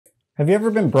Have you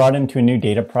ever been brought into a new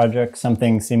data project,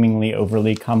 something seemingly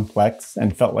overly complex,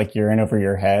 and felt like you're in over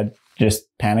your head? Just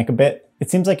panic a bit? It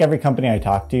seems like every company I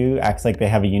talk to acts like they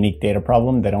have a unique data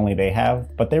problem that only they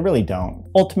have, but they really don't.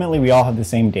 Ultimately, we all have the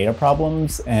same data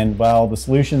problems, and while the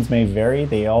solutions may vary,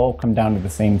 they all come down to the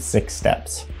same 6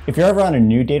 steps. If you're ever on a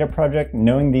new data project,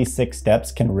 knowing these 6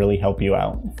 steps can really help you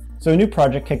out. So a new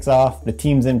project kicks off, the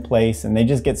team's in place, and they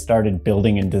just get started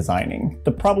building and designing.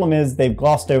 The problem is they've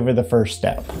glossed over the first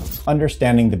step,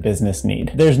 understanding the business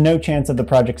need. There's no chance of the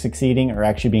project succeeding or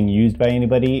actually being used by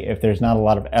anybody if there's not a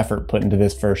lot of effort put into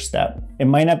this first step. It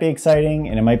might not be exciting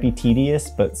and it might be tedious,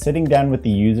 but sitting down with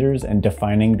the users and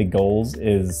defining the goals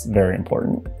is very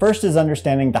important. First is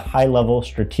understanding the high-level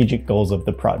strategic goals of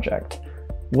the project.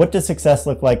 What does success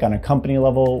look like on a company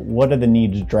level? What are the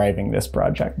needs driving this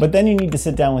project? But then you need to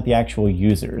sit down with the actual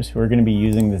users who are going to be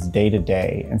using this day to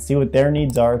day and see what their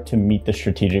needs are to meet the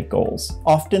strategic goals.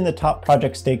 Often the top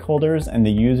project stakeholders and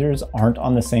the users aren't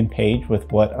on the same page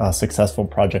with what a successful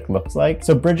project looks like.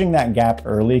 So bridging that gap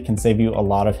early can save you a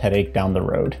lot of headache down the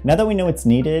road. Now that we know what's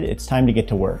needed, it's time to get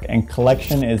to work, and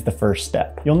collection is the first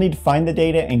step. You'll need to find the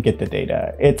data and get the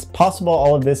data. It's possible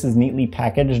all of this is neatly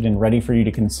packaged and ready for you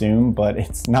to consume, but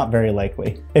it's not very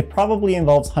likely. It probably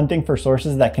involves hunting for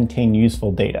sources that contain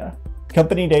useful data.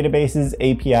 Company databases,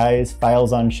 APIs,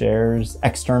 files on shares,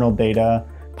 external data,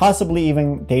 possibly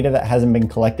even data that hasn't been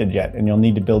collected yet, and you'll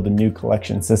need to build a new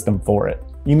collection system for it.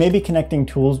 You may be connecting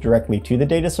tools directly to the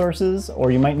data sources, or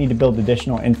you might need to build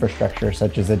additional infrastructure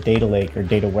such as a data lake or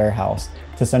data warehouse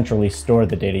to centrally store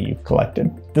the data you've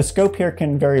collected. The scope here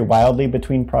can vary wildly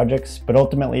between projects, but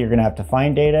ultimately you're going to have to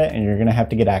find data and you're going to have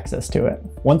to get access to it.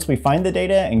 Once we find the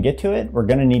data and get to it, we're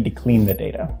going to need to clean the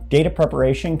data. Data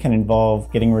preparation can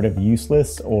involve getting rid of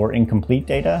useless or incomplete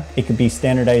data. It could be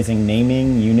standardizing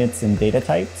naming, units, and data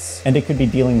types, and it could be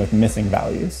dealing with missing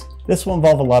values. This will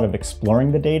involve a lot of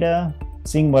exploring the data,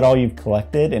 seeing what all you've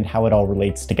collected and how it all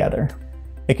relates together.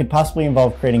 It could possibly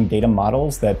involve creating data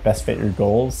models that best fit your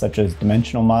goals, such as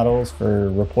dimensional models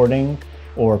for reporting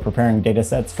or preparing data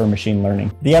sets for machine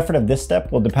learning. The effort of this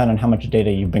step will depend on how much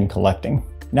data you've been collecting.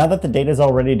 Now that the data is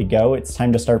all ready to go, it's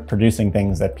time to start producing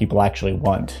things that people actually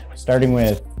want, starting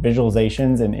with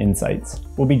visualizations and insights.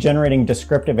 We'll be generating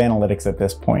descriptive analytics at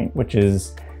this point, which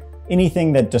is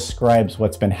anything that describes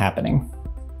what's been happening.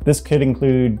 This could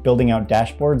include building out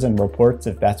dashboards and reports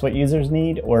if that's what users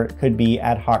need, or it could be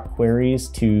ad hoc queries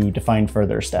to define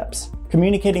further steps.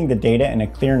 Communicating the data in a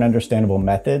clear and understandable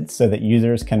method so that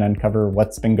users can uncover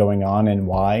what's been going on and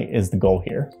why is the goal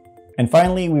here. And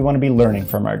finally, we want to be learning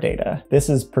from our data. This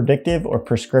is predictive or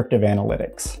prescriptive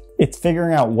analytics. It's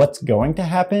figuring out what's going to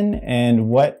happen and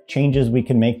what changes we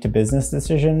can make to business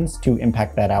decisions to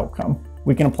impact that outcome.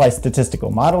 We can apply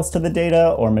statistical models to the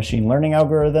data or machine learning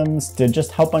algorithms to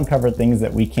just help uncover things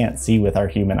that we can't see with our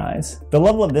human eyes. The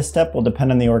level of this step will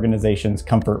depend on the organization's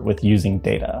comfort with using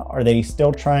data. Are they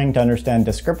still trying to understand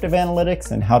descriptive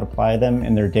analytics and how to apply them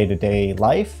in their day-to-day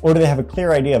life? Or do they have a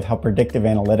clear idea of how predictive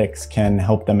analytics can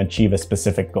help them achieve a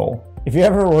specific goal? If you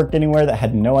ever worked anywhere that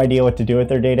had no idea what to do with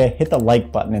their data, hit the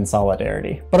like button in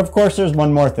solidarity. But of course, there's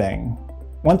one more thing.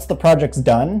 Once the project's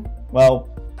done, well,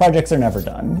 projects are never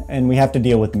done, and we have to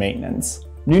deal with maintenance.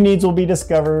 New needs will be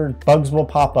discovered, bugs will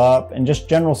pop up, and just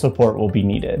general support will be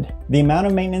needed. The amount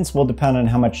of maintenance will depend on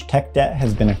how much tech debt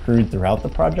has been accrued throughout the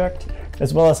project,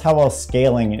 as well as how well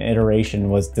scaling and iteration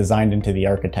was designed into the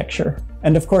architecture.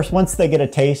 And of course, once they get a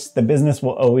taste, the business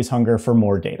will always hunger for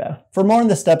more data. For more on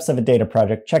the steps of a data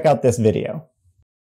project, check out this video.